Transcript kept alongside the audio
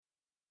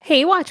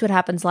Hey, Watch What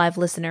Happens Live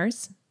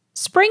listeners.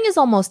 Spring is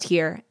almost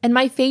here, and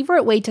my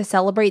favorite way to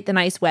celebrate the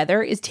nice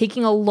weather is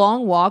taking a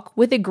long walk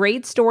with a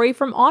great story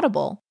from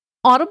Audible.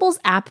 Audible's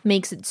app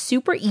makes it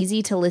super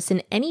easy to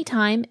listen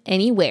anytime,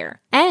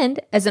 anywhere. And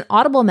as an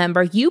Audible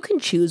member, you can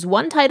choose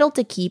one title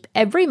to keep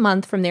every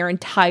month from their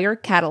entire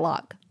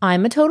catalog.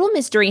 I'm a total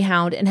mystery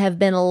hound and have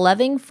been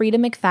loving Frida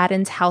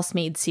McFadden's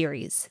Housemaid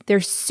series. They're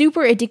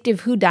super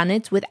addictive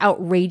whodunits with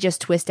outrageous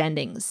twist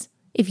endings.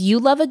 If you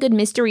love a good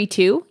mystery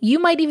too, you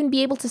might even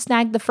be able to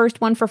snag the first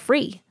one for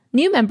free.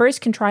 New members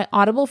can try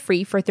Audible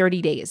free for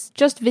 30 days.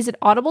 Just visit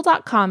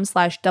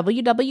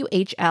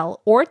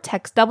audible.com/WWHL or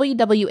text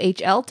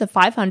WWHL to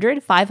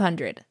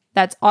 500-500.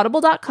 That's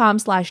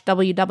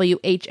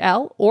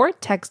audible.com/WWHL or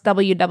text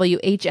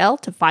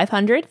WWHL to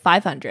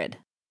 500-500.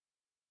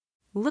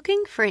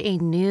 Looking for a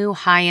new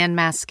high-end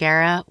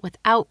mascara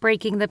without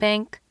breaking the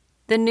bank?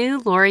 The new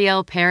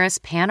L'Oreal Paris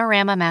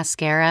Panorama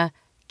Mascara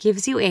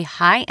gives you a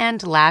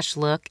high-end lash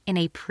look in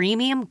a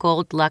premium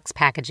gold luxe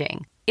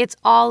packaging. It's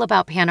all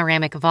about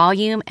panoramic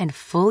volume and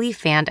fully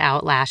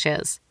fanned-out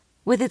lashes.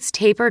 With its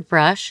tapered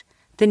brush,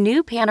 the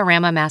new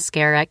Panorama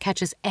Mascara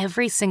catches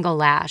every single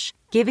lash,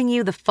 giving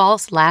you the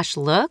false lash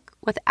look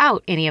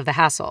without any of the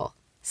hassle.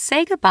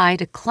 Say goodbye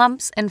to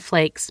clumps and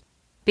flakes,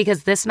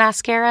 because this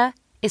mascara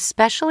is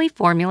specially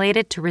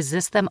formulated to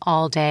resist them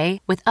all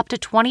day with up to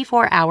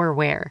 24-hour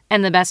wear.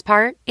 And the best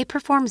part? It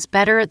performs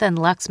better than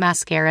Luxe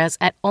mascaras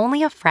at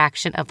only a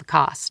fraction of the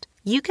cost.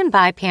 You can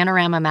buy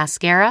Panorama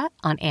Mascara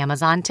on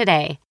Amazon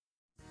today.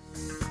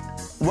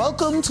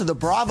 Welcome to the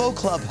Bravo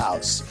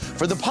Clubhouse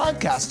for the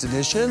podcast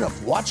edition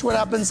of Watch What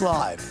Happens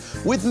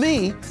Live with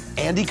me,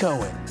 Andy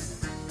Cohen.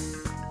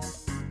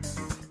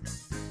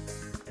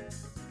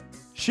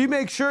 She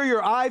makes sure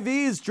your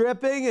IV's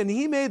dripping, and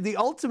he made the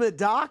ultimate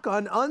doc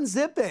on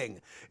unzipping.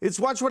 It's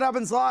Watch What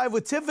Happens Live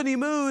with Tiffany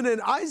Moon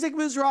and Isaac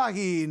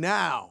Mizrahi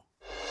now.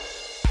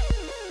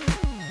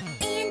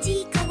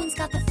 Andy Cohen's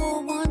got the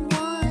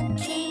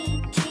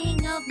 411,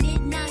 king of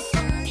midnight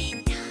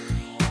fun.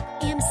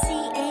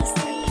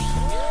 MCAC.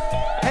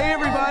 Hey,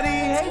 everybody.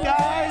 Hey,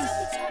 guys.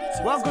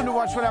 Welcome to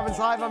Watch What Happens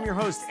Live. I'm your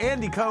host,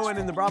 Andy Cohen,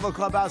 in the Bravo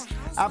Clubhouse.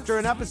 After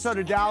an episode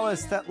of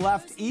Dallas that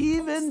left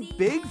even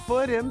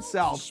Bigfoot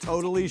himself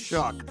totally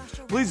shook.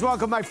 Please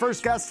welcome my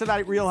first guest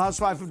tonight, Real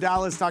Housewife of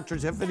Dallas, Dr.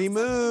 Tiffany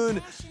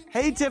Moon.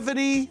 Hey,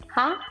 Tiffany.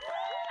 Huh?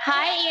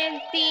 Hi,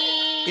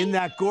 Andy. In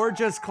that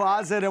gorgeous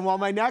closet. And while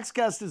my next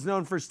guest is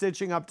known for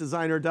stitching up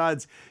designer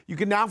duds, you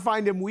can now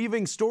find him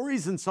weaving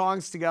stories and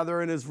songs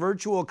together in his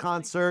virtual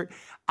concert,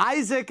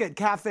 Isaac at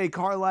Cafe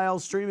Carlisle,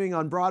 streaming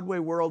on Broadway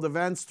World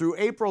Events through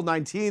April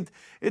 19th.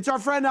 It's our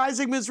friend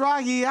Isaac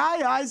Mizrahi.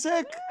 Hi,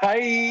 Isaac.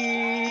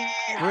 Hi.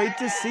 Great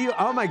to see you.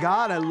 Oh, my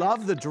God. I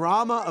love the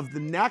drama of the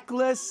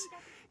necklace.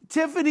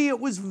 Tiffany, it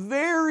was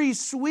very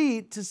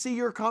sweet to see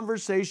your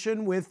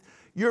conversation with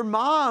your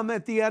mom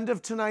at the end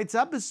of tonight's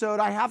episode.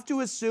 I have to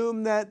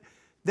assume that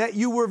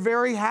you were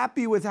very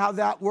happy with how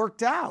that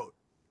worked out.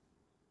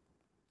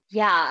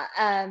 Yeah,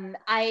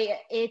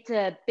 it's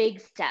a big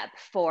step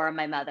for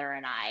my mother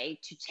and I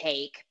to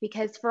take,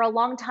 because for a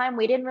long time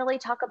we didn't really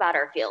talk about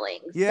our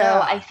feelings. Yeah. So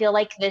I feel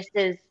like this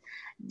is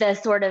the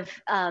sort of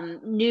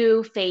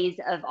new phase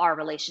of our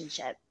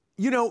relationship.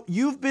 You know,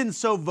 you've been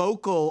so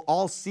vocal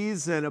all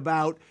season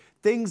about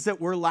things that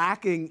were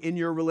lacking in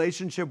your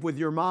relationship with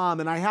your mom,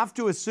 and I have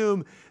to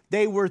assume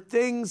they were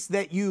things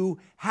that you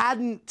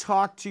hadn't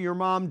talked to your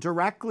mom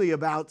directly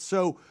about.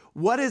 So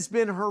what has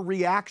been her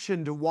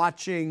reaction to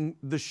watching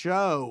the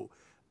show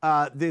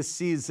this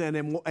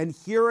season and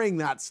hearing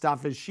that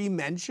stuff? Has she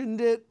mentioned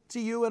it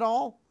to you at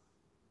all?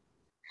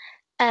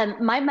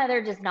 My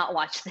mother does not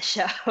watch the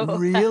show.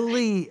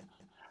 Really?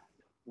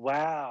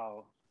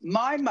 Wow.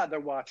 My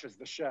mother watches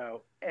the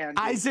show. And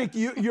Isaac,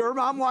 your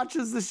mom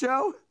watches the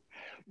show?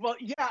 Well,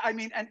 yeah, I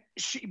mean, and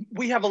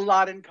we have a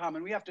lot in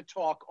common. We have to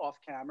talk off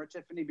camera,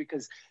 Tiffany,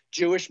 because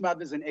Jewish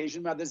mothers and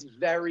Asian mothers,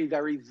 very,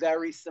 very,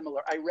 very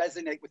similar. I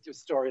resonate with your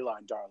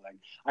storyline, darling.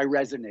 I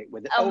resonate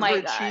with it. Oh my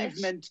gosh.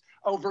 Overachievement,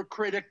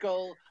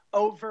 overcritical,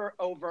 over.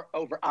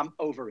 I'm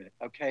over it,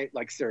 okay?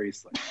 Like,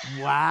 seriously.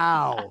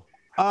 Wow.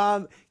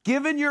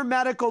 Given your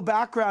medical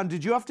background,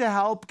 did you have to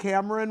help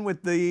Cameron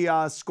with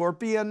the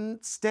scorpion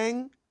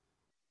sting?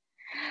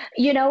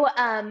 You know,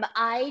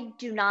 I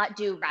do not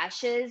do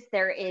rashes.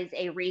 There is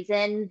a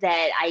reason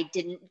that I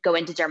didn't go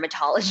into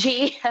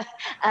dermatology.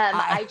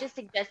 I just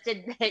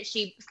suggested that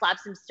she slap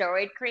some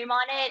steroid cream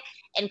on it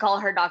and call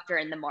her doctor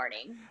in the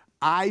morning.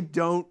 I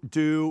don't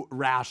do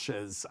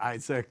rashes,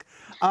 Isaac.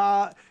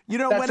 That's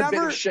a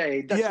bit of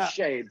shade. That's a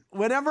shade.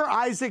 Whenever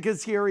Isaac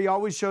is here, he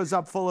always shows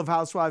up full of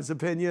housewives'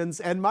 opinions.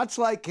 And much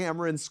like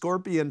Cameron's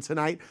scorpion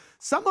tonight,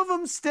 some of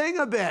them sting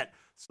a bit.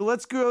 So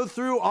let's go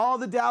through all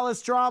the Dallas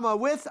drama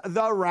with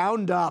the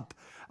roundup.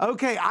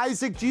 Okay,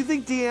 Isaac, do you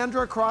think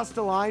D'Andra crossed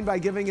a line by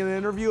giving an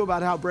interview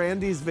about how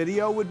Brandy's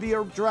video would be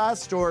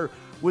addressed, or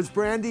was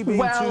Brandy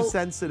being too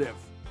sensitive?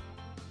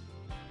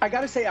 I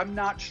got to say, I'm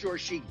not sure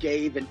she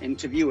gave an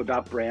interview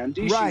about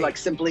Brandy. Right.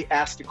 She simply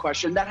asked a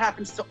question. That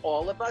happens to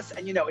all of us.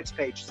 And it's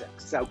page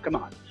 6. So come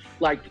on.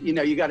 Like, you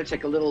know, you got to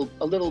take a little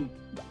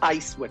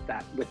ice with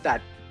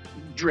that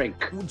drink.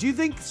 Do you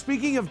think,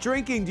 speaking of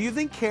drinking, do you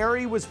think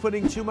Carrie was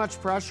putting too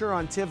much pressure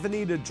on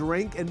Tiffany to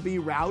drink and be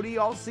rowdy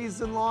all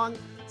season long?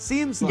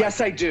 Seems like.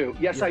 Yes, I do.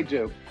 Yes, I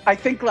do. I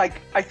think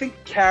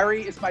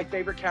Carrie is my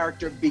favorite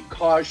character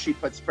because she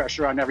puts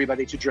pressure on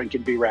everybody to drink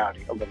and be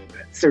rowdy a little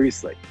bit.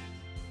 Seriously.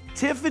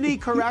 Tiffany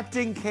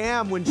correcting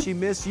Cam when she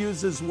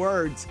misuses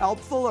words,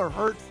 helpful or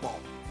hurtful?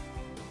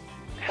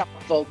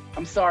 Helpful.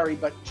 I'm sorry,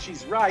 but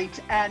she's right.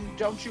 And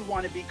don't you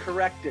want to be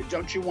corrected?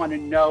 Don't you want to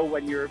know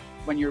when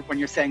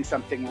you're saying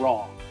something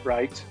wrong,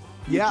 right?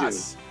 You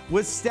yes. do.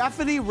 Was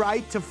Stephanie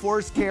right to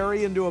force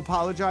Carrie into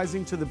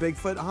apologizing to the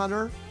Bigfoot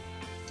hunter?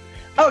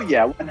 Oh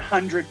yeah,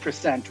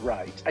 100%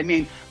 right. I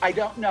mean, I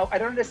don't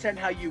understand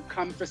how you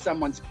come for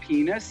someone's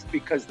penis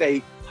because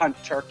they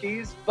hunt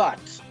turkeys,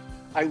 but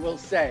I will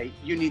say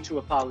you need to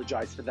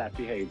apologize for that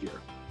behavior.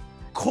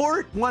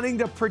 Court wanting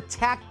to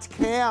protect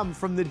Cam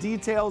from the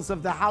details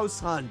of the house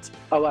hunt.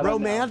 Oh, I don't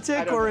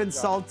romantic know. or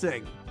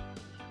insulting?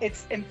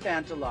 It's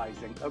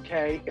infantilizing,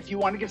 okay? If you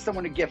want to give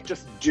someone a gift,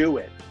 just do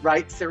it,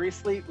 right?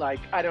 Seriously, like,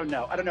 I don't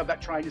know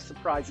about trying to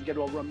surprise and get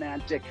all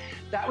romantic.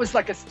 That was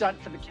like a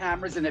stunt for the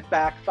cameras and it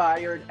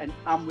backfired, and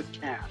I'm with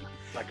Cam.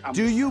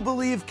 Do you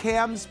believe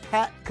Cam's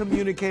pet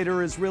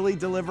communicator is really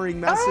delivering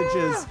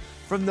messages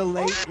from the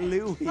late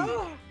Louis?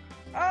 Oh,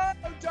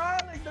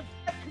 darling, the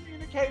pet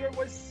communicator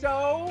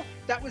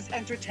that was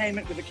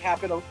entertainment with a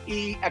capital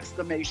E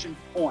exclamation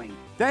point.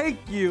 Thank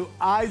you,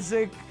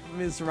 Isaac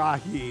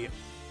Mizrahi.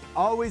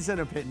 Always an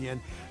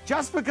opinion.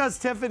 Just because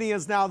Tiffany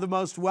is now the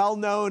most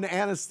well-known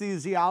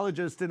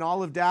anesthesiologist in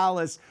all of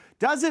Dallas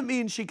doesn't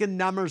mean she can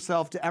numb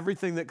herself to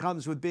everything that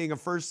comes with being a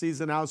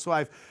first-season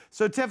housewife.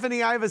 So,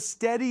 Tiffany, I have a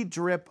steady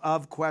drip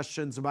of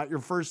questions about your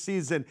first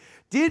season.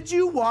 Did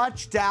you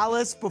watch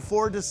Dallas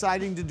before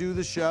deciding to do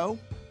the show?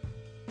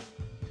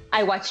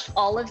 I watched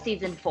all of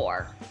season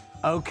 4.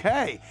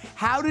 Okay.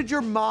 How did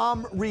your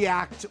mom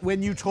react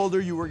when you told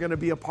her you were going to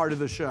be a part of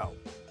the show?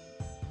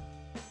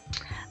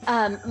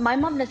 My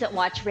mom doesn't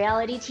watch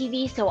reality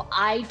TV, so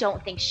I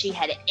don't think she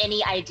had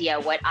any idea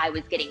what I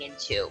was getting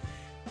into,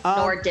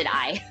 nor did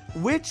I.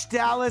 Which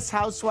Dallas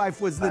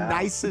housewife was the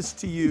nicest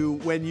to you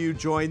when you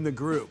joined the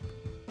group?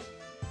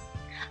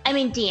 I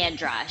mean,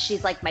 Deandra.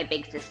 She's like my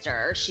big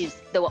sister. She's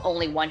the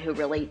only one who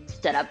really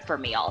stood up for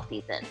me all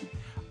season.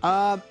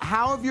 How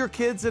have your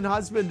kids and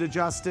husband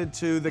adjusted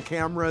to the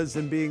cameras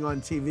and being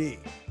on TV?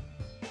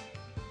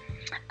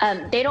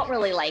 They don't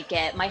really like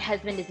it. My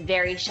husband is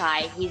very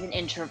shy. He's an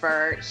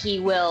introvert. He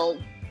will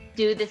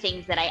do the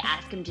things that I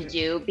ask him to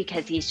do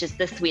because he's just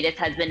the sweetest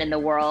husband in the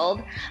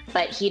world,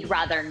 but he'd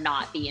rather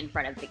not be in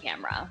front of the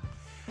camera.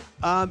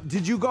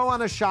 Did you go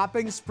on a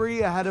shopping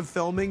spree ahead of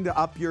filming to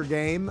up your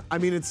game? I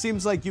mean, it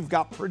seems like you've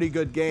got pretty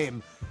good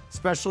game,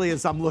 especially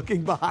as I'm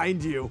looking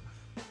behind you.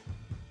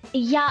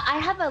 Yeah, I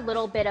have a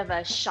little bit of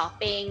a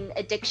shopping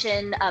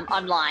addiction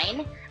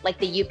online. Like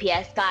the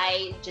UPS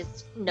guy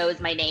just knows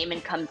my name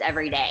and comes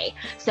every day.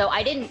 So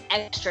I didn't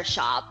extra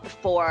shop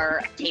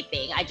for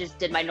taping. I just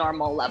did my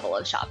normal level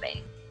of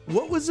shopping.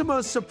 What was the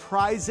most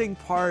surprising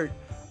part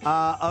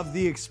of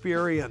the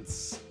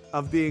experience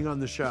of being on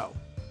the show?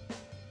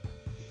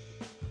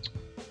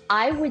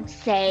 I would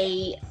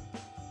say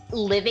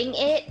living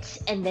it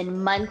and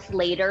then months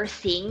later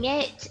seeing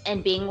it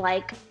and being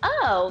like,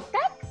 oh,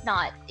 that's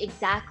not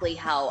exactly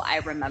how I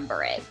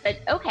remember it, but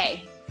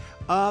okay.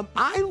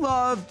 I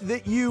loved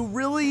that you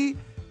really,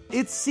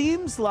 it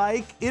seems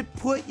like it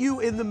put you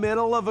in the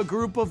middle of a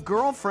group of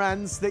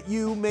girlfriends that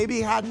you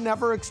maybe had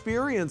never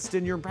experienced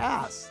in your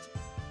past.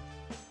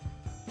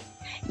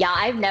 Yeah,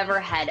 I've never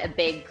had a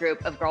big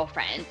group of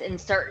girlfriends, and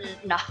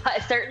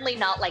certainly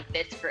not like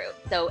this group.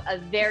 So a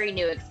very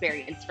new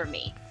experience for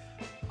me.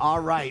 All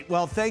right.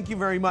 Well, thank you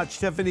very much,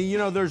 Tiffany. You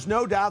know, there's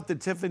no doubt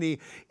that Tiffany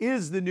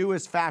is the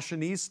newest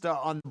fashionista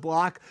on the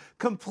block,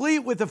 complete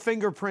with a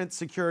fingerprint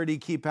security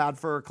keypad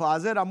for her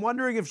closet. I'm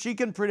wondering if she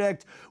can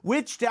predict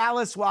which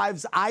Dallas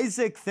wives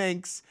Isaac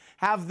thinks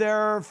have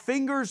their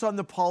fingers on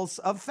the pulse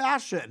of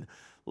fashion.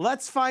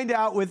 Let's find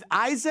out with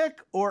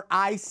Isaac or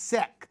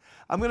Isaac.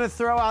 I'm going to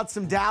throw out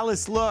some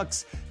Dallas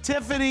looks.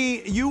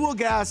 Tiffany, you will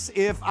guess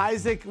if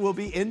Isaac will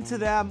be into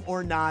them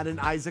or not, and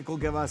Isaac will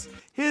give us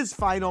his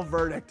final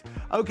verdict.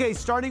 Okay,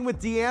 starting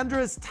with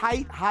Deandra's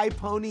tight high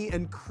pony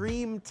and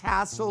cream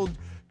tasseled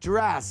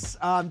dress.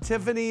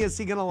 Tiffany, is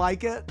he going to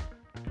like it?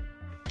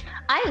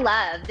 I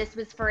love this.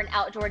 Was for an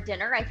outdoor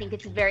dinner. I think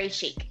it's very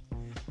chic.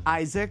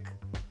 Isaac?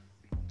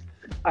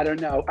 I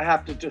don't know. I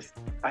have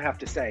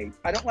to say,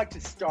 I don't like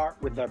to start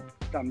with a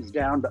thumbs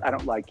down, but I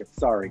don't like it.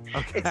 Sorry.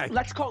 Okay.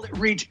 Let's call it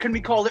Can we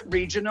call it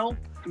regional?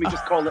 Can we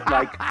just call it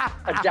like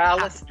a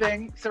Dallas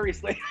thing?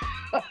 Seriously.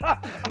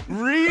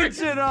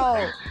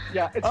 Regional.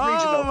 Yeah, it's Oh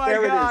regional. my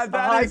There God, it is. that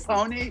A high is-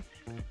 pony.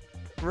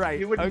 Right.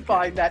 You wouldn't okay.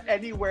 find that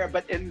anywhere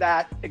but in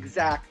that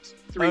exact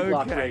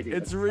 3-block radius.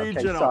 It's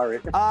regional. Okay,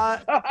 sorry.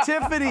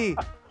 Tiffany,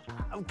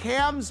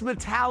 Cam's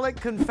metallic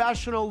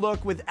confessional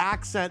look with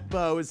accent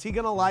bow. Is he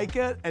going to like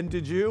it? And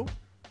did you?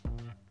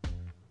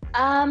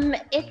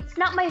 It's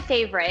not my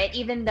favorite,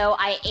 even though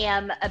I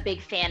am a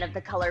big fan of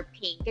the color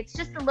pink. It's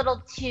just a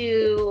little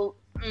too.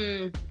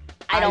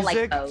 I don't like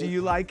Isaac, both. do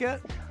you like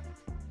it?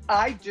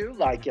 I do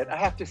like it. I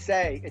have to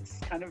say, it's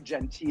kind of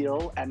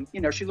genteel, and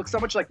she looks so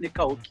much like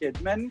Nicole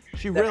Kidman.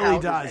 She that really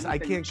houses does. I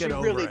anything. can't get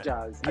over She really it.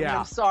 does. I Yeah. mean,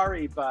 I'm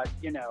sorry, but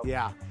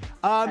Yeah.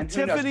 And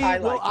who knows? Tiffany, I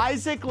will like it.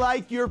 Isaac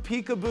like your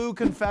peekaboo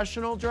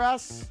confessional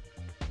dress?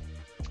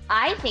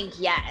 I think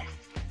yes.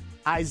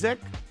 Isaac?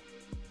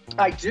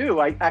 I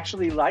do. I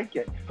actually like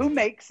it. Who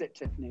makes it,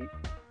 Tiffany?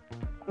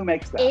 Who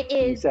makes that? It Can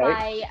you is say?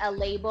 by a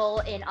label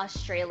in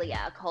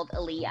Australia called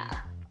Aaliyah.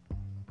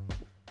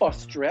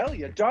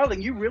 Australia,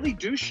 darling. You really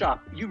do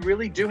shop. You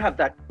really do have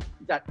that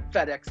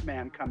FedEx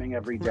man coming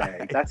every day.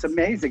 Right. That's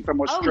amazing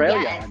from Australia.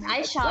 Oh yes, mean, I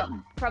that's shop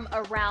something. from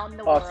around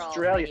the world.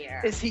 Australia.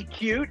 Here. Is he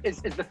cute?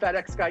 Is the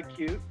FedEx guy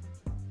cute?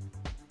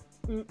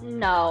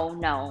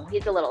 No,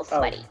 he's a little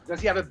sweaty. Oh, does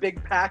he have a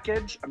big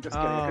package? I'm just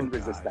kidding. I couldn't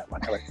resist that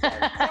one. All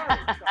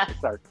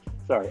right,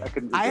 sorry. I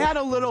couldn't resist. I had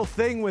a little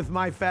thing with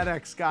my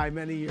FedEx guy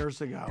many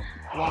years ago.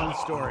 Long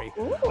story.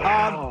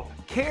 Wow.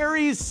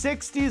 Carrie's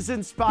 60s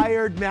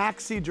inspired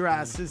maxi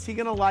dress. Is he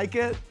going to like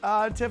it,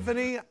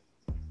 Tiffany?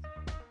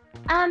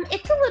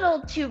 It's a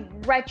little too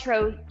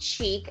retro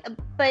chic,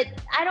 but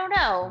I don't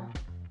know.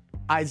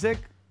 Isaac?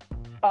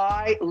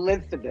 I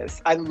live for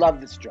this. I love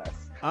this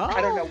dress. Oh.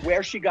 I don't know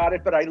where she got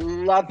it, but I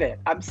love it.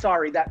 I'm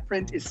sorry, that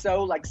print is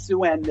so like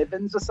Sue Ann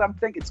Nivens or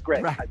something. It's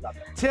great. Right. I love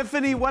it.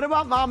 Tiffany, what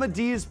about Mama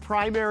D's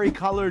primary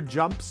colored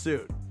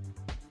jumpsuit?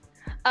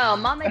 Oh,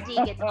 Mama D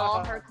gets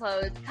all her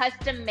clothes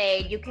custom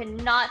made. You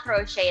cannot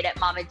throw shade at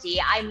Mama D.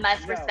 I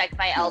must No. respect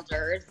my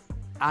elders.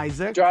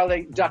 Isaac?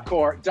 Darling,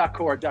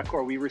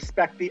 d'accord. We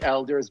respect the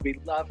elders. We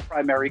love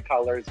primary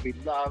colors. We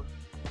love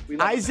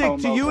Isaac,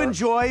 do you comb-over.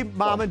 enjoy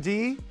Mama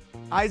D?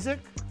 Isaac?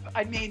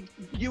 I mean,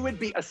 you would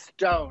be a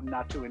stone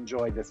not to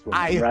enjoy this woman,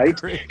 I right?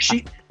 agree.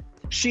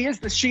 She is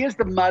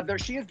the mother.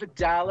 She is the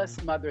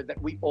Dallas mother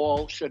that we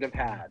all should have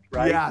had,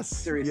 right? Yes,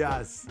 Seriously.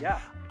 yes. Yeah.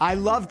 I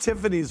love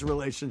Tiffany's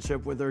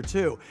relationship with her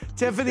too.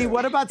 Tiffany,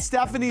 what about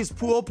Stephanie's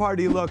pool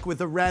party look with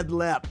a red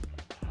lip?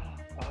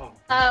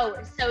 Oh,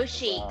 so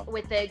chic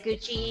with the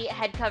Gucci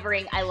head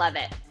covering. I love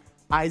it.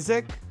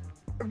 Isaac?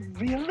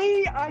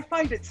 Really? I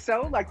find it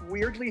so like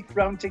weirdly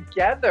thrown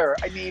together.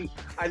 I mean,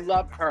 I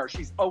love her.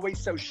 She's always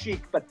so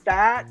chic, but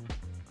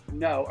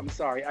no, I'm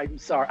sorry. I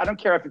don't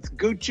care if it's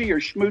Gucci or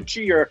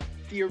Schmoochie or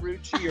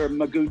Fiorucci or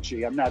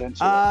Magucci. I'm not into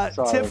it.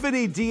 Sorry.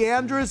 Tiffany,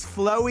 Deandra's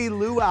flowy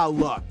luau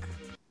look.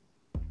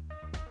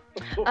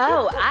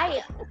 Oh,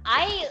 I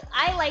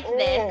like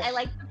this. I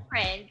like the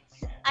print.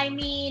 I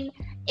mean,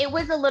 it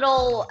was a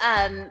little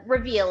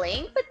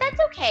revealing, but that's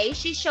okay.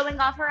 She's showing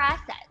off her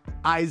assets.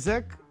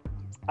 Isaac?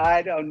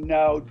 I don't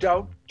know.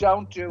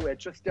 Don't do it.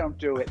 Just don't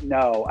do it.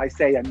 No. I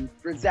say a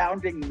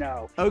resounding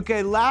no.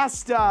 Okay,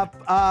 last up,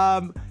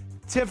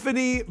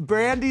 Tiffany,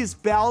 Brandy's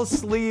bell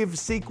sleeve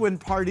sequin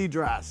party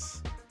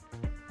dress.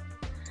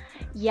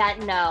 Yeah,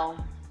 no.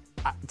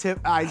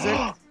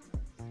 Isaac?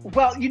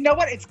 Well, you know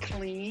what? It's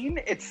clean.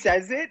 It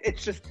says it. It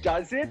just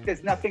does it.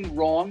 There's nothing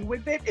wrong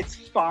with it. It's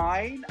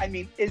fine. I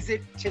mean, is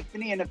it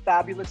Tiffany in a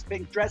fabulous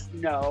pink dress?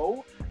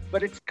 No.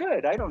 But it's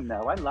good. I don't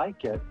know. I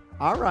like it.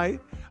 All right.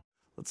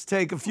 Let's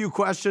take a few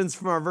questions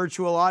from our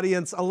virtual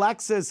audience.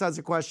 Alexis has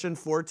a question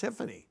for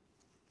Tiffany.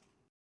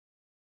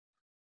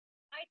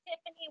 Hi,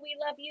 Tiffany. We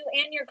love you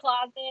and your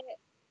closet.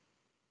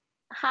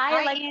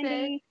 Hi, Alexis.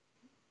 Andy.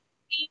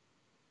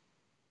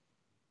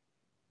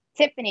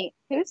 Tiffany,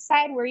 whose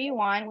side were you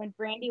on when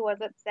Brandy was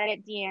upset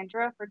at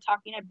Deandra for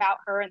talking about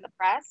her in the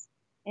press?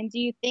 And do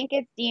you think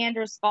it's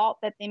Deandra's fault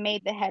that they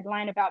made the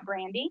headline about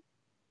Brandy?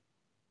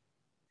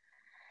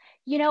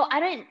 You know, I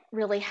didn't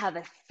really have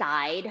a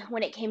side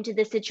when it came to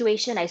this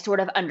situation. I sort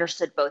of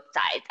understood both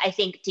sides. I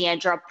think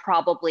Deandra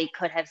probably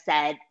could have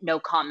said no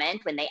comment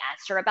when they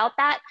asked her about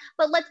that.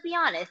 But let's be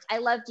honest, I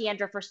love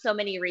Deandra for so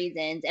many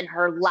reasons, and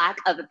her lack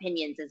of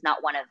opinions is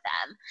not one of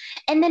them.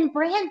 And then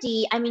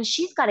Brandy, I mean,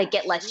 she's got to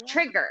get less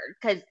triggered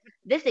because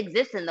this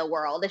exists in the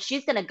world. If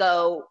she's going to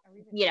go,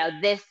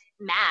 this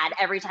mad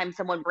every time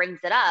someone brings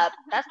it up,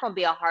 that's going to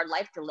be a hard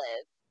life to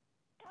live.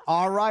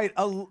 All right.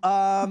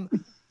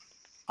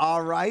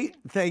 All right.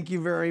 Thank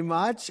you very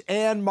much.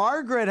 And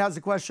Margaret has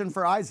a question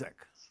for Isaac.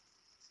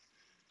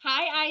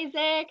 Hi,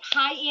 Isaac.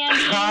 Hi,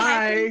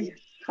 Andy.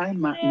 Hi,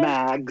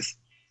 Mags.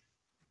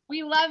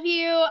 We love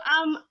you.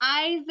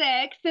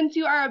 Isaac, since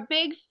you are a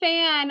big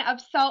fan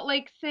of Salt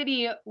Lake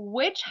City,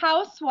 which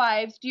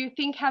housewives do you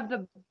think have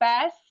the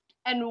best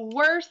and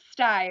worst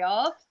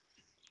style?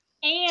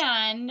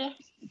 And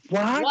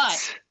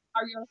what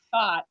are your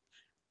thoughts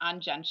on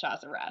Jen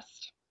Shah's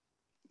arrest?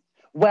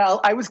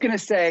 Well, I was going to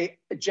say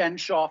Jen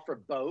Shah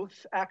for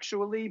both,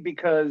 actually,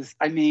 because,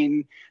 I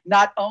mean,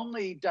 not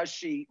only does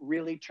she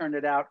really turn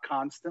it out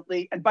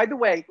constantly, and by the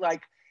way,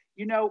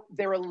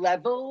 there are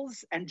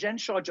levels, and Jen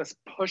Shah just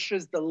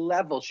pushes the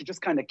level. She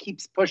just kind of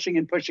keeps pushing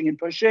and pushing and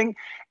pushing.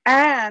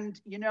 And,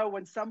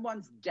 when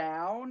someone's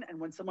down and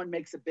when someone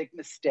makes a big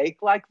mistake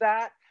like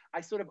that,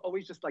 I sort of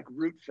always just like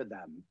root for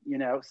them, you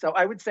know? So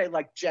I would say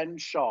like Jen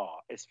Shaw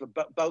is for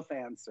both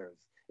answers.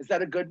 Is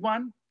that a good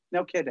one?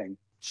 No kidding.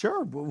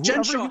 Sure, Jen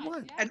whoever Shaw. you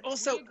want. And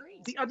also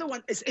the other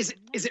one is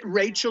it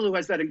Rachel who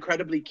has that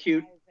incredibly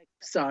cute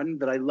son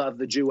that I love,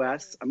 the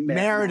Jewess? I'm mad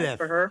Meredith.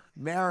 for her.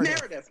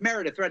 Meredith.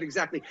 Meredith, right,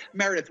 exactly.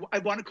 Meredith. I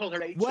want to call her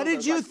Rachel. What did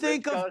or, you like,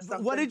 think Rivka or of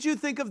something. what did you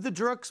think of the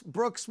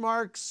Brooks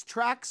Marks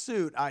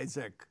tracksuit,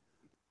 Isaac?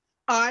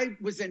 I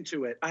was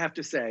into it, I have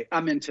to say.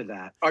 I'm into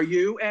that. Are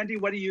you, Andy?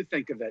 What do you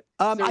think of it?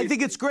 I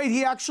think it's great.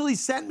 He actually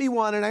sent me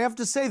one, and I have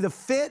to say the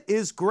fit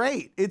is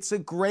great. It's a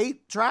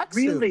great tracksuit.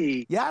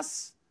 Really?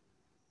 Yes.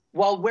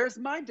 Well, where's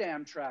my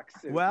damn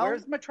tracksuit? Well,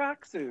 where's my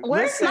tracksuit?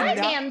 Where's Listen, my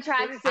now- damn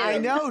tracksuit? I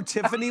know.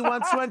 Tiffany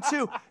wants one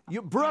too.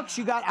 Brooks,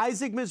 you got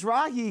Isaac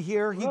Mizrahi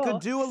here. He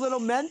could do a little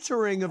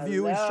mentoring of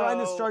you. He's trying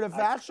to start a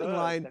fashion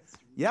line. That's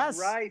Yes.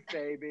 right,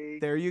 baby.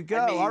 There you go.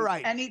 I mean, All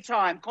right.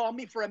 Anytime. Call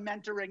me for a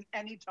mentoring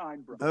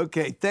anytime, bro.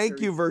 Okay. Thank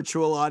you,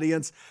 virtual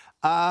audience.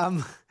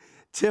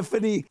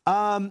 Tiffany,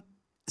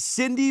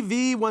 Cindy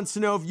V wants to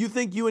know if you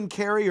think you and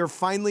Carrie are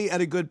finally at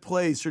a good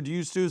place, or do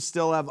you two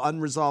still have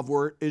unresolved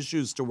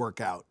issues to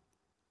work out?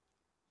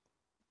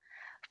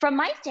 From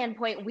my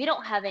standpoint, we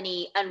don't have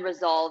any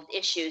unresolved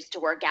issues to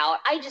work out.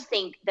 I just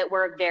think that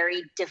we're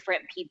very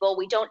different people.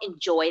 We don't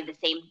enjoy the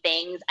same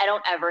things. I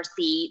don't ever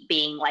see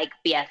being like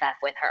BFF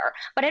with her,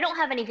 but I don't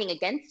have anything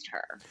against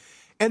her.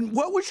 And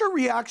what was your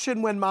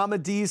reaction when Mama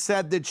D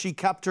said that she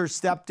kept her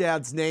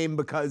stepdad's name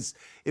because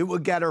it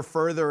would get her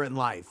further in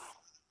life?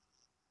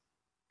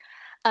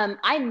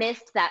 I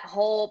missed that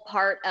whole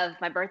part of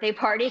my birthday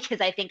party because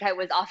I think I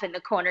was off in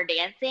the corner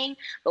dancing.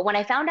 But when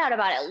I found out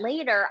about it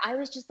later, I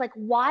was just like,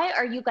 why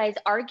are you guys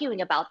arguing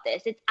about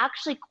this? It's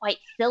actually quite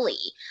silly.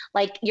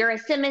 Like, you're a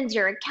Simmons,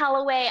 you're a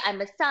Callaway, I'm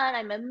a Sun,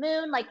 I'm a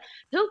Moon. Like,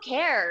 who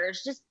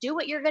cares? Just do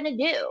what you're going to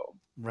do.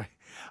 Right.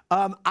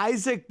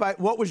 Isaac,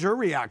 what was your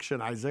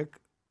reaction, Isaac?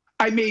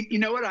 I mean, you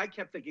know what? I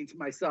kept thinking to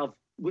myself,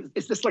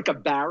 is this like a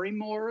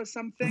Barrymore or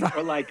something?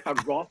 Or like a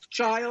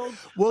Rothschild?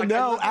 Well, like,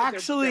 no, they're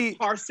actually,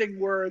 parsing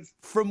words.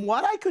 From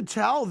what I could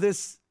tell,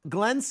 this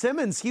Glenn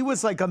Simmons, he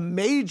was like a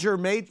major,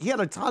 he had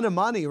a ton of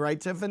money, right,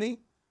 Tiffany?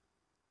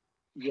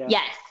 Yeah.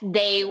 Yes,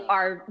 they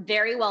are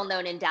very well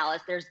known in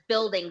Dallas. There's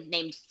buildings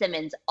named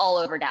Simmons all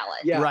over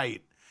Dallas. Yeah.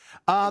 Right.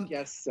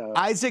 Yes, so.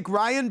 Isaac,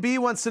 Ryan B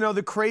wants to know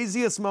the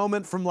craziest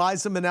moment from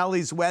Liza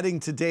Minnelli's wedding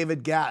to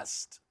David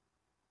Guest.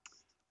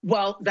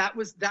 Well, that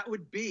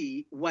would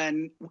be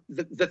when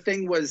the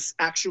thing was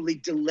actually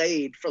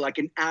delayed for like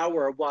an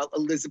hour while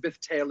Elizabeth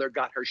Taylor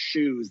got her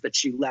shoes that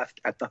she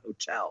left at the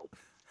hotel.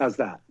 How's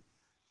that?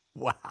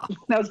 Wow.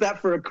 How's that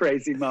for a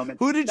crazy moment?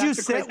 Who did you That's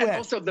a sit crazy- with? And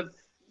also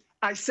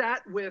I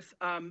sat with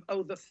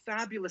the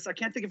fabulous, I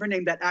can't think of her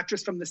name, that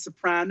actress from The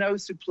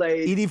Sopranos who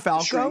played Edie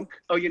Falco? the Shrink.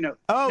 Oh, you know.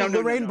 Oh, No,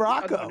 Lorraine The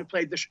other Bracco. one who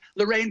played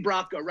Lorraine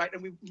Bracco, right?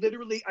 And we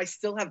literally, I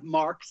still have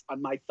marks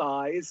on my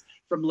thighs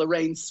from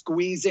Lorraine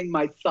squeezing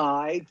my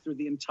thigh through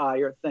the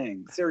entire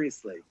thing.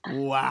 Seriously.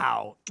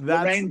 Wow.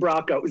 Lorraine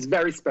Bracco. It was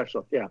very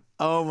special. Yeah.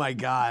 Oh my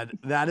God,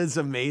 that is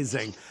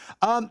amazing.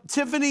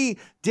 Tiffany,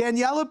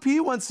 Daniela P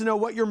wants to know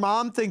what your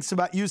mom thinks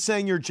about you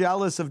saying you're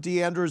jealous of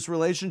Deandra's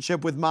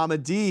relationship with Mama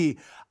D.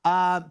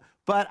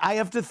 But I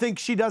have to think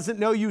she doesn't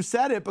know you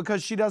said it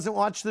because she doesn't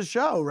watch the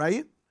show,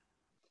 right?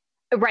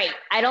 Right.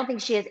 I don't think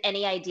she has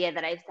any idea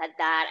that I've said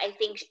that. I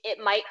think it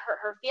might hurt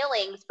her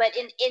feelings, but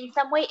in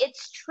some way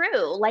it's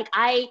true. Like,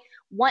 I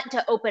want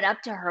to open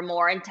up to her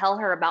more and tell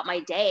her about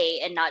my day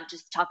and not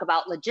just talk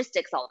about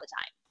logistics all the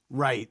time.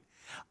 Right.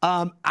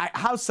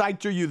 How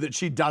psyched are you that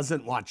she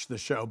doesn't watch the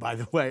show, by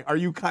the way? Are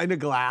you kind of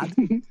glad?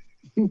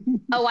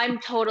 Oh, I'm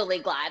totally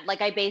glad.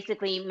 Like, I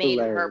basically made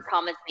her Hilarious.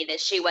 promise me that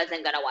she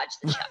wasn't going to watch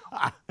the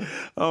show.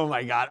 Oh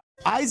my God.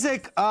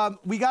 Isaac,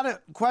 we got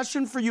a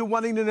question for you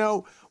wanting to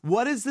know,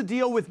 what is the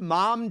deal with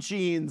mom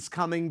jeans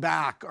coming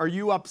back? Are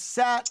you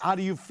upset? How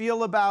do you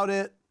feel about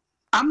it?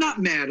 I'm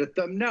not mad at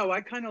them. No,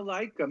 I kind of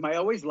like them. I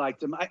always liked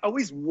them. I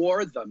always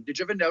wore them. Did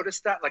you ever notice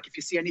that? Like, if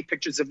you see any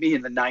pictures of me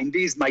in the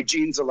 90s, my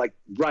jeans are like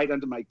right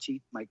under my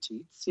teeth,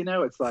 you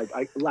know? It's like,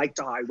 I liked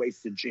a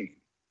high-waisted jean.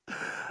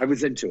 I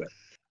was into it.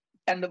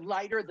 And the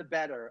lighter, the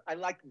better. I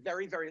like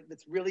very, very,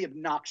 it's really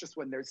obnoxious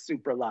when they're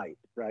super light,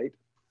 right?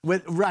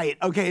 Right.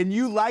 Okay. And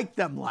you like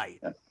them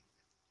light.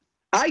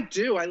 I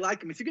do. I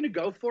like them. If you're going to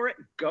go for it,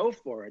 go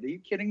for it. Are you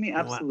kidding me?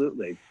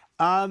 Absolutely.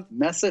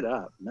 Mess it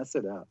up. Mess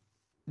it up.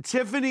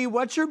 Tiffany,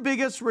 what's your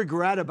biggest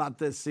regret about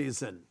this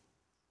season?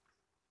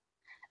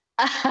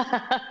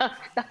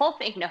 The whole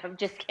thing. No, I'm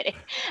just kidding.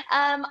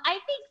 I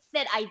think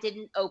that I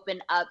didn't open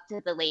up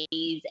to the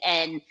ladies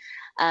and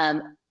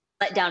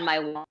let down my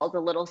walls a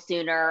little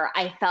sooner.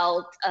 I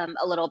felt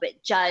a little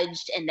bit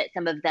judged and that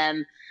some of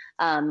them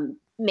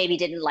maybe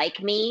didn't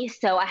like me.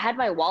 So I had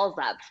my walls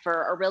up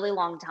for a really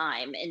long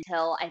time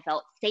until I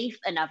felt safe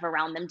enough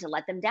around them to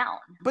let them down.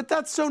 But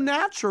that's so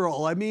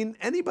natural. I mean,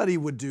 anybody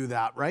would do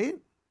that, right?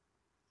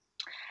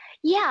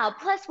 Yeah,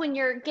 plus when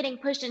you're getting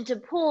pushed into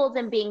pools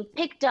and being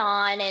picked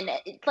on, and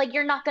it's like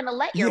you're not going to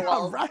let your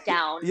walls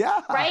down. Yeah.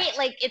 Right?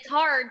 Like, it's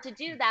hard to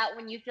do that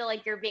when you feel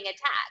like you're being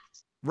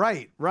attacked.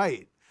 Right.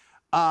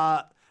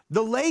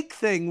 The lake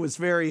thing was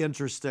very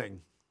interesting.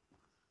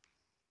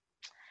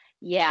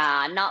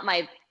 Yeah, not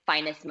my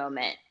finest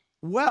moment.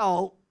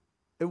 Well,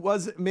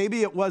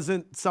 maybe it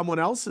wasn't someone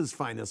else's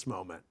finest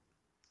moment.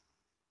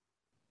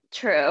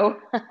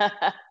 True.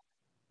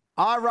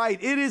 All right,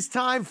 it is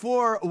time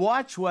for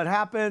Watch What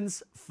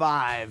Happens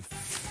 5.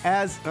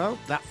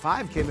 That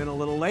 5 came in a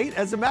little late.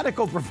 As a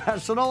medical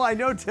professional, I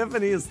know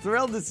Tiffany is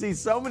thrilled to see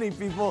so many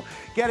people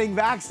getting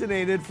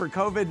vaccinated for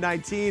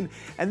COVID-19.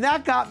 And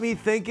that got me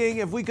thinking,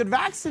 if we could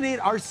vaccinate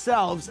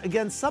ourselves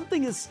against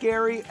something as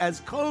scary as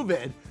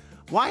COVID,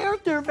 why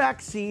aren't there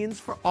vaccines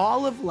for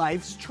all of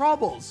life's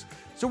troubles?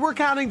 So we're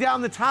counting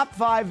down the top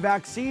 5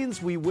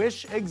 vaccines we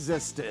wish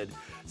existed.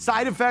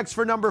 Side effects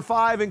for number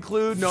 5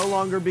 include no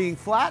longer being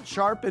flat,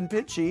 sharp, and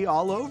pitchy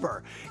all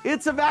over.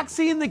 It's a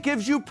vaccine that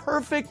gives you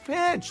perfect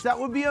pitch. That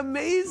would be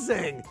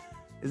amazing.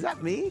 Is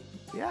that me?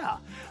 Yeah.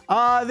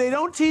 They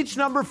don't teach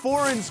number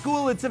 4 in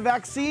school. It's a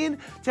vaccine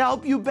to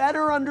help you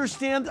better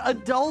understand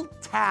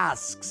adult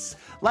tasks,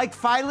 like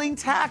filing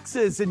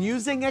taxes and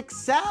using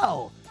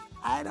Excel.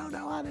 I don't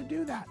know how to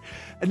do that.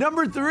 And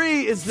number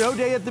 3 is no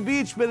day at the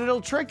beach, but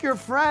it'll trick your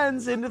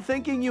friends into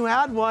thinking you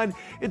had one.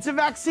 It's a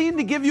vaccine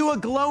to give you a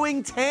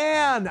glowing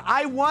tan.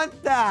 I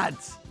want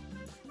that.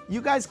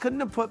 You guys couldn't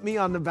have put me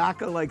on the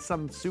back of like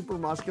some super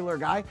muscular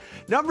guy.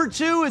 Number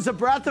 2 is a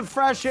breath of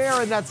fresh air,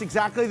 and that's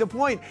exactly the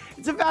point.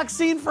 It's a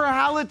vaccine for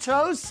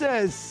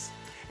halitosis.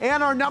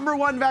 And our number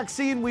 1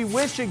 vaccine we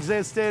wish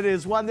existed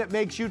is one that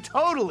makes you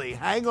totally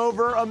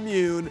hangover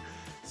immune.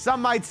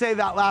 Some might say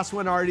that last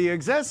one already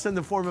exists in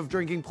the form of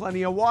drinking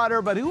plenty of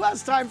water, but who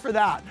has time for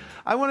that?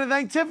 I want to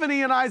thank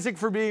Tiffany and Isaac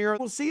for being here.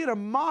 We'll see you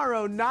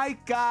tomorrow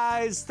night,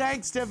 guys.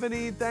 Thanks,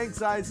 Tiffany.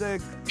 Thanks,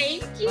 Isaac.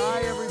 Thank you.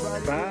 Bye,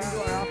 everybody. Bye.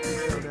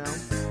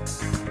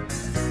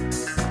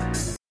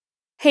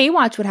 Hey,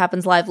 Watch What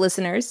Happens Live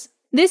listeners.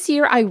 This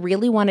year, I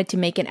really wanted to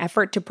make an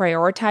effort to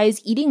prioritize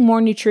eating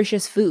more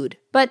nutritious food,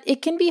 but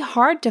it can be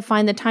hard to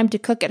find the time to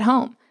cook at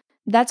home.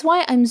 That's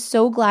why I'm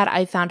so glad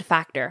I found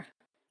Factor.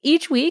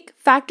 Each week,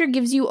 Factor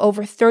gives you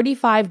over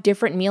 35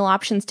 different meal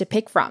options to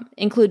pick from,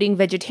 including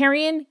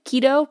vegetarian,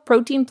 keto,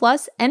 protein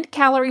plus, and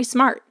calorie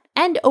smart,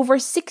 and over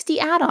 60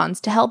 add-ons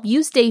to help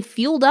you stay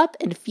fueled up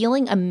and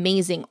feeling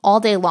amazing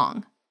all day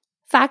long.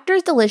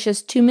 Factor's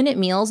delicious 2-minute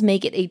meals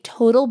make it a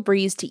total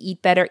breeze to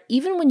eat better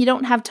even when you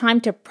don't have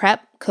time to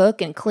prep,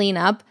 cook, and clean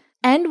up.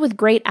 And with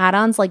great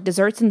add-ons like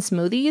desserts and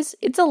smoothies,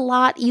 it's a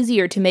lot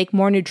easier to make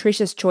more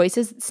nutritious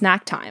choices at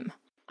snack time.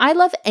 I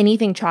love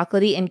anything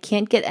chocolatey and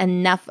can't get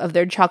enough of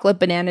their chocolate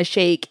banana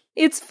shake.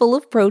 It's full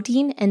of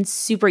protein and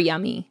super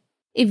yummy.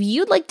 If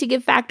you'd like to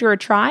give Factor a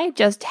try,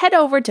 just head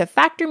over to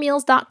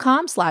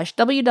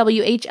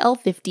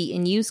factormeals.com/WWHL50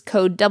 and use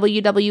code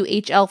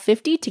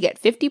WWHL50 to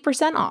get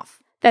 50% off.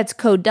 That's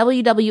code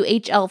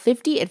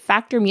WWHL50 at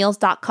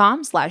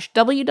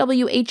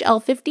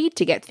factormeals.com/WWHL50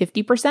 to get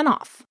 50%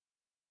 off.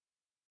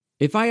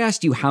 If I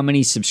asked you how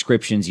many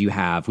subscriptions you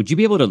have, would you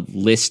be able to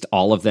list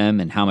all of them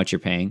and how much you're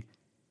paying?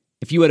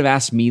 If you would have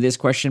asked me this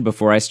question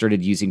before I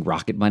started using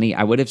Rocket Money,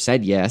 I would have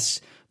said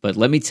yes, but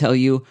let me tell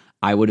you,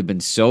 I would have been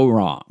so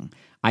wrong.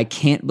 I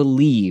can't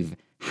believe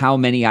how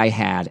many I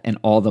had and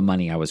all the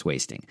money I was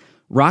wasting.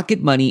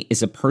 Rocket Money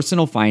is a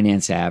personal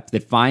finance app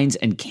that finds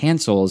and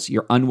cancels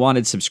your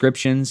unwanted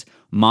subscriptions,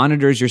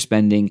 monitors your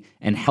spending,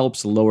 and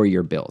helps lower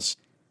your bills.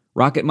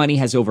 Rocket Money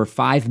has over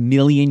 5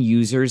 million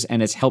users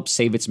and has helped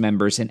save its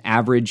members an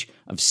average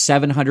of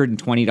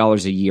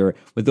 $720 a year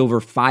with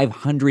over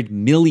 500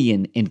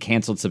 million in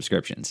canceled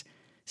subscriptions.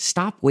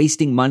 Stop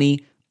wasting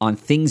money on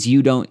things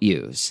you don't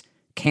use.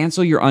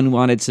 Cancel your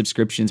unwanted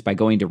subscriptions by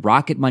going to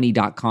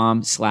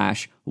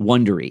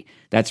rocketmoney.com/Wondery.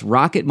 That's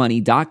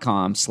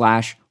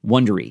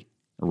rocketmoney.com/Wondery.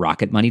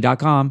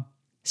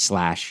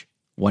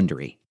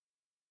 rocketmoney.com/Wondery.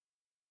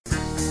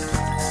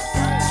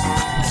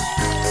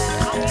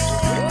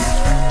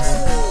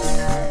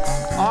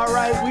 All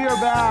right, we are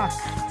back.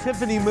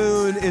 Tiffany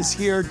Moon is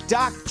here.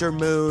 Dr.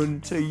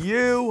 Moon to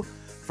you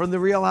from the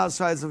Real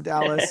Housewives of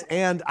Dallas,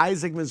 and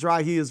Isaac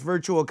Mizrahi's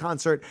virtual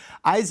concert,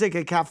 Isaac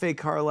at Cafe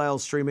Carlisle,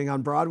 streaming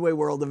on Broadway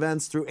World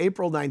Events through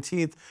April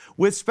 19th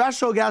with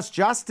special guest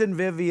Justin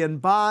Vivian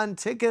Bond.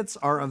 Tickets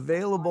are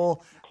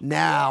available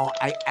now.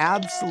 I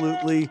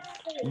absolutely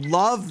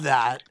love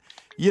that.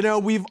 You know,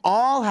 we've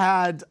all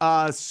had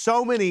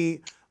so many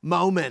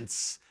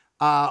moments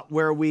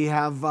where we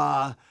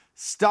have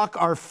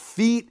stuck our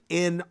feet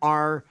in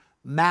our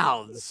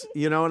mouths,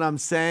 you know what I'm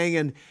saying?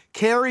 And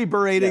Carrie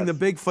berating the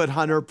Bigfoot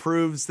hunter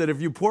proves that if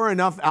you pour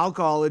enough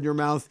alcohol in your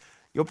mouth,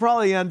 you'll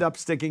probably end up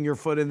sticking your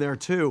foot in there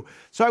too.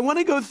 So I want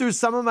to go through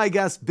some of my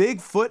guests'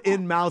 Bigfoot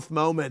in mouth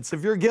moments.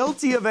 If you're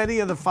guilty of any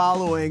of the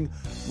following,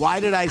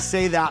 why did I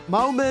say that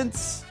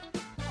moments?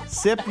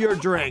 Sip your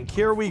drink.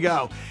 Here we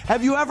go.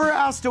 Have you ever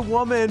asked a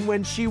woman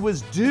when she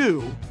was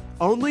due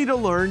only to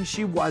learn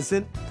she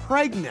wasn't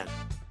pregnant?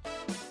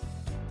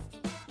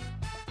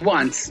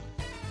 Once.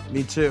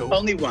 Me too.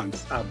 Only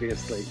once,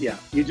 obviously. Yeah.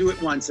 You do it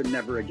once and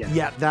never again.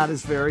 Yeah, that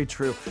is very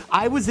true.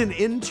 I was an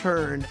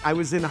intern. I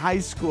was in high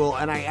school,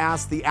 and I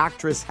asked the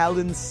actress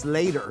Helen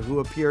Slater, who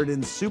appeared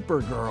in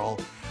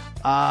Supergirl,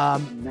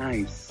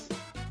 Nice.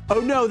 Oh,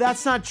 no,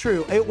 that's not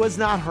true. It was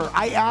not her.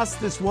 I asked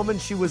this woman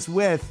she was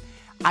with.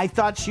 I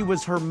thought she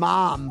was her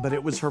mom, but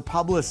it was her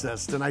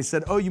publicist. And I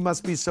said, oh, you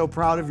must be so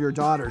proud of your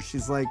daughter.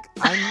 She's like,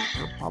 I'm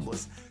her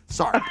publicist.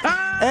 Sorry.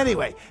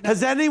 Anyway,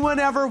 has anyone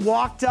ever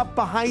walked up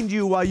behind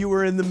you while you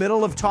were in the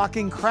middle of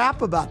talking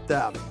crap about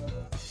them?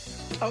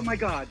 Oh, my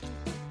God.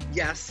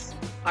 Yes.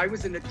 I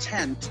was in a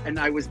tent and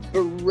I was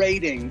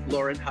berating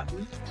Lauren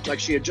Hutton like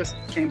she had just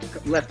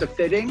left a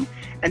fitting.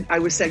 And I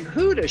was saying,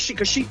 who does she?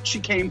 Because she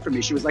came for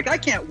me. She was like, I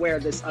can't wear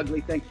this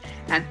ugly thing.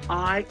 And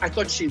I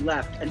thought she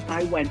left. And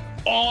I went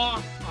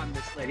off on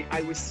this lady.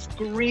 I was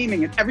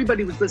screaming and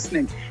everybody was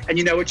listening. And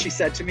you know what she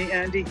said to me,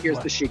 Andy? Here's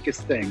the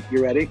chicest thing.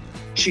 You ready?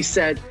 She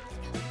said,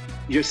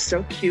 you're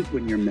so cute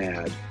when you're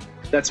mad.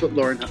 That's what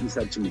Lauren Hutton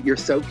said to me. You're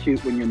so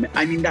cute when you're mad.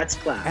 I mean, that's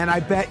class. And I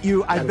bet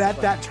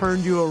that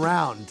turned you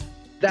around.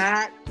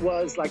 That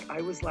was like, I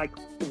was like,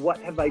 what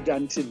have I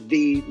done to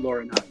the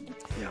Lauren Hutton?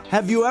 Yeah.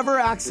 Have you ever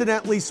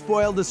accidentally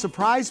spoiled a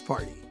surprise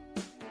party?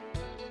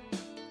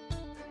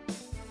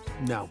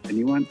 No.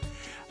 Anyone?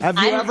 Have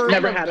you ever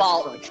never had a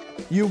surprise?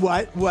 You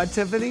what? What,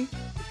 Tiffany?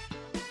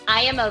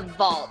 I am a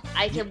vault.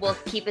 Will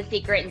keep a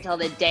secret until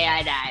the day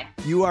I die.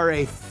 You are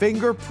a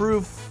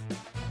finger-proof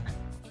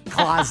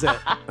closet.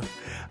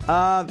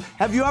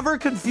 Have you ever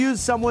confused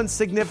someone's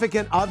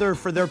significant other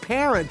for their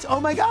parent? Oh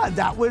my God,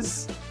 that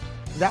was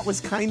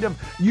kind of,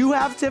 you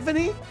have,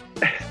 Tiffany?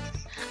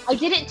 I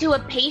did it to a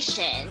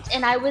patient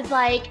and I was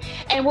like,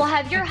 and we'll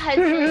have your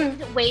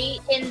husband and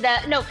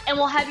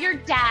we'll have your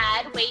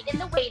dad wait in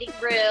the waiting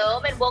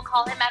room and we'll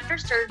call him after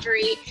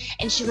surgery.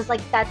 And she was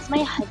like, that's my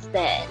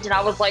husband. And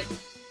I was like,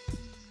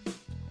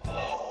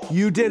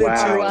 you did it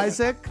too,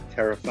 Isaac?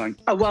 Terrifying.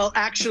 Well,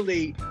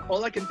 actually,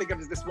 all I can think of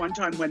is this one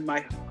time when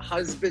my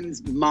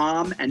husband's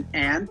mom and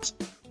aunt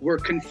were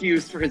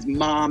confused for his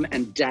mom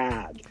and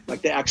dad.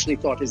 Like they actually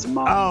thought his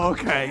mom. Oh,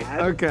 okay.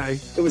 Okay.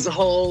 It was a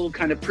whole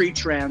kind of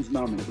pre-trans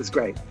moment. It was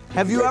great.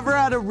 Have you ever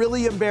had a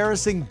really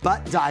embarrassing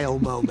butt dial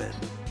moment?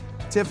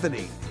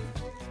 Tiffany?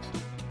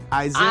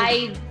 Isaac?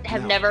 I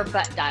have never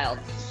butt dialed.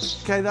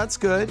 Okay, that's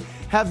good.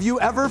 Have you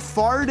ever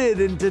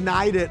farted and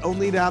denied it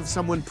only to have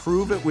someone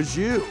prove it was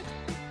you?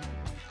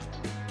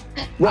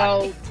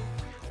 Well,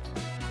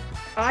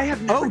 I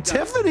have never done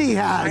Tiffany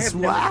has.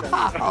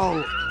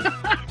 Wow.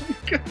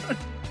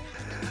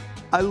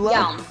 I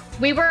love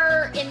We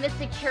were in the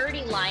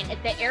security line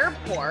at the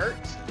airport,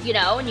 and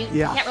you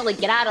can't really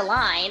get out of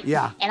line.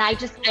 Yeah. And I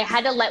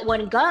had to let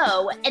one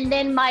go. And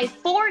then my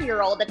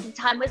 4-year-old at the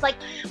time was like,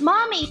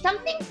 Mommy,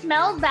 something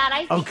smells bad.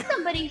 I think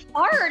somebody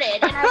farted.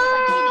 And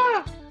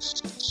I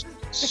was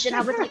like, shh. And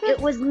I was like, it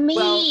was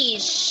me.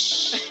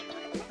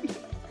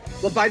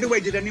 Well, by the way,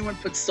 did anyone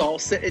put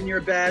salsa in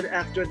your bed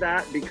after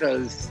that?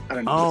 Because I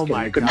don't know. Oh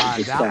my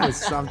God, that was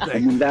something. I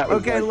mean, that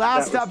was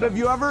last up. Have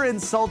you ever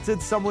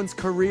insulted someone's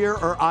career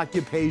or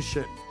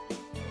occupation?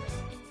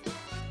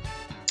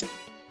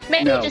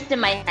 Maybe just in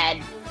my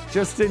head.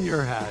 Just in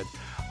your head.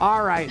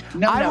 All right.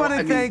 I want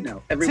to thank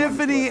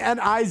Tiffany and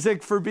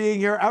Isaac for being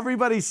here.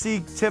 Everybody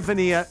see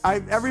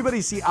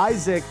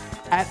Isaac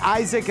at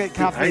Isaac at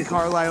Cafe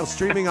Carlisle,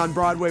 streaming on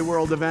Broadway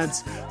World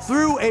Events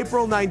through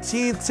April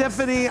 19th.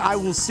 Tiffany, I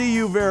will see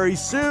you very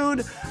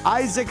soon.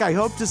 Isaac, I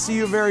hope to see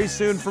you very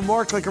soon. For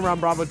more, click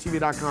around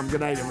BravoTV.com.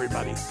 Good night,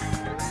 everybody.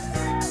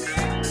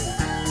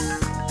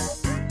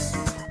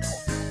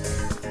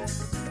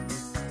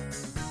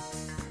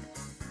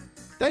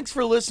 Thanks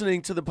for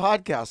listening to the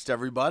podcast,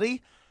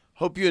 everybody.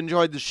 Hope you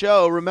enjoyed the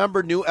show.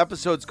 Remember, new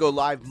episodes go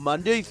live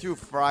Monday through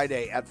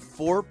Friday at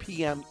 4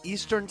 p.m.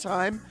 Eastern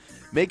Time.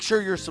 Make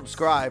sure you're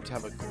subscribed.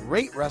 Have a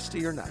great rest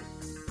of your night.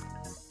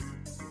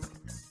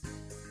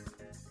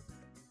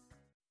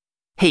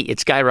 Hey,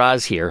 it's Guy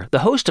Raz here, the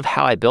host of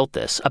How I Built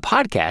This, a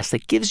podcast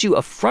that gives you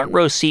a front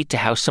row seat to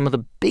how some of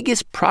the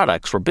biggest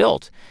products were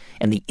built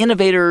and the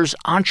innovators,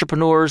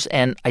 entrepreneurs,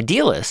 and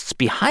idealists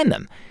behind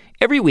them.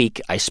 Every week,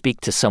 I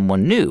speak to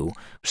someone new.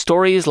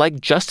 Stories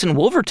like Justin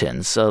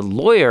Wolverton's, a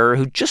lawyer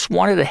who just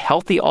wanted a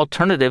healthy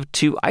alternative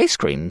to ice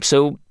cream,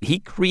 so he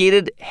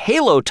created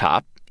Halo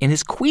Top in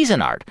his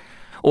Cuisinart.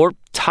 Or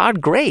Todd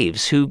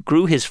Graves, who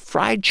grew his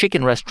fried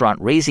chicken restaurant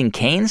Raising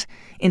Cane's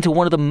into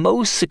one of the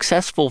most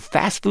successful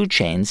fast food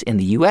chains in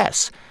the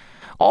U.S.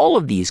 All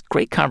of these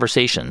great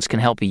conversations can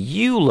help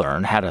you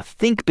learn how to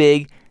think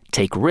big,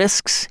 take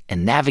risks,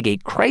 and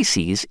navigate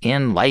crises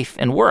in life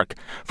and work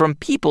from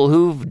people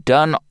who've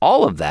done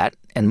all of that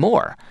and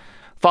more.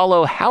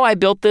 Follow How I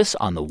Built This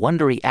on the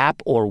Wondery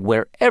app or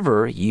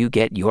wherever you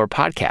get your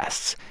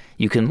podcasts.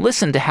 You can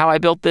listen to How I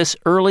Built This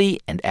early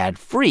and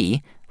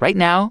ad-free right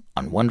now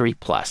on Wondery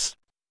Plus.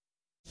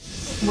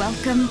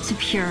 Welcome to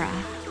Pura,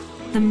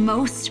 the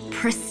most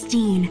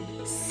pristine,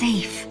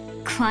 safe,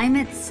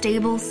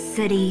 climate-stable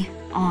city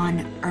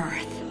on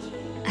Earth.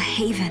 A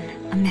haven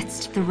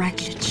amidst the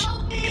wreckage.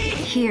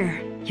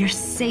 Here, you're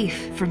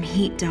safe from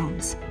heat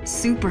domes,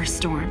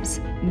 superstorms,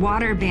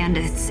 water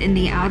bandits in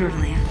the outer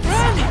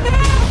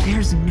lands.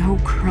 There's no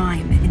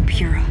crime in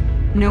Pura.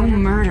 No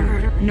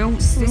murder, no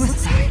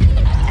suicide.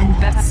 And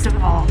best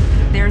of all,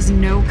 there's is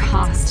no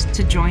cost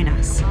to join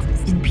us.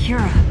 In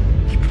Pura,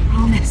 we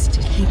promise to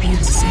keep you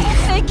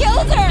safe. They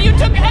killed her! You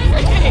took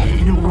everything!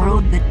 In a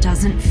world that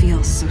doesn't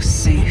feel so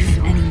safe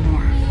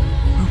anymore,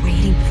 we're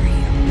waiting for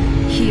you.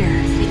 Here,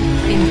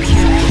 in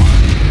Pura.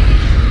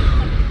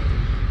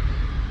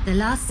 The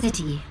Last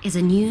City is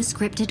a new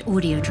scripted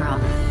audio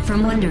drama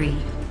from Wondery.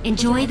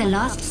 Enjoy The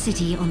Last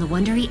City on the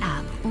Wondery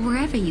app or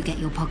wherever you get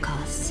your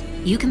podcasts.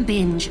 You can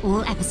binge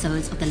all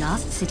episodes of The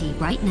Last City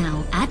right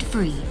now,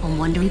 ad-free on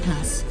Wondery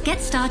Plus. Get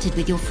started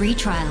with your free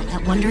trial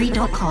at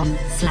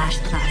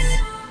Wondery.com/plus.